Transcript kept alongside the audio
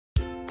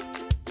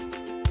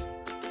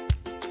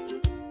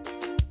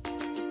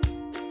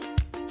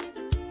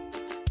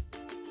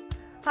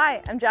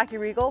Hi, I'm Jackie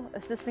Riegle,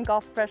 assistant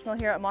golf professional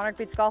here at Monarch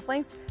Beach Golf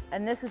Links,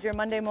 and this is your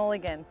Monday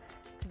Mulligan.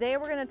 Today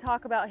we're going to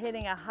talk about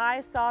hitting a high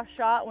soft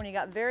shot when you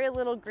got very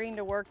little green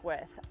to work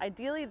with.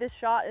 Ideally, this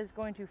shot is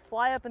going to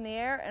fly up in the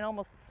air and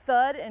almost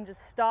thud and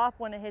just stop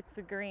when it hits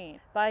the green.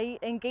 By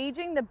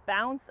engaging the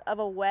bounce of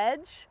a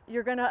wedge,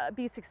 you're going to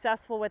be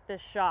successful with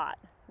this shot.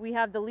 We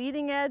have the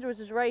leading edge, which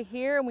is right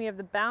here, and we have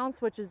the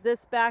bounce, which is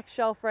this back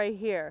shelf right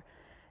here.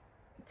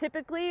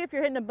 Typically, if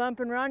you're hitting a bump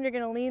and run, you're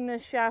going to lean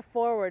this shaft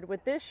forward.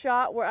 With this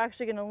shot, we're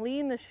actually going to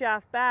lean the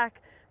shaft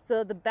back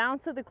so the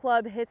bounce of the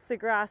club hits the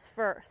grass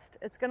first.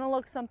 It's going to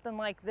look something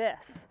like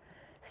this.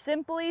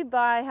 Simply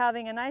by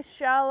having a nice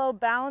shallow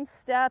balanced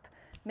step,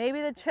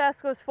 maybe the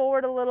chest goes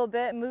forward a little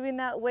bit, moving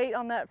that weight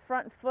on that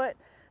front foot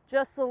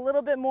just a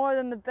little bit more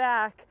than the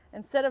back.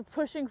 Instead of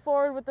pushing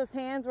forward with those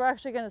hands, we're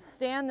actually going to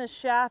stand the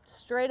shaft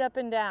straight up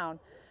and down.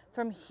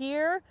 From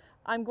here,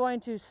 I'm going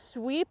to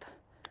sweep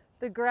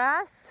the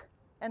grass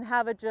and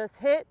have it just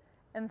hit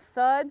and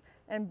thud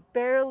and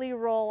barely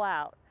roll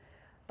out.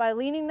 By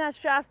leaning that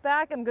shaft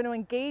back, I'm going to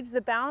engage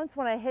the bounce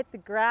when I hit the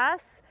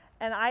grass,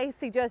 and I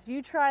suggest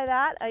you try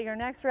that at your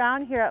next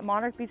round here at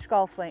Monarch Beach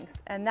Golf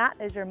Links. And that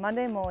is your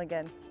Monday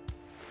Mulligan.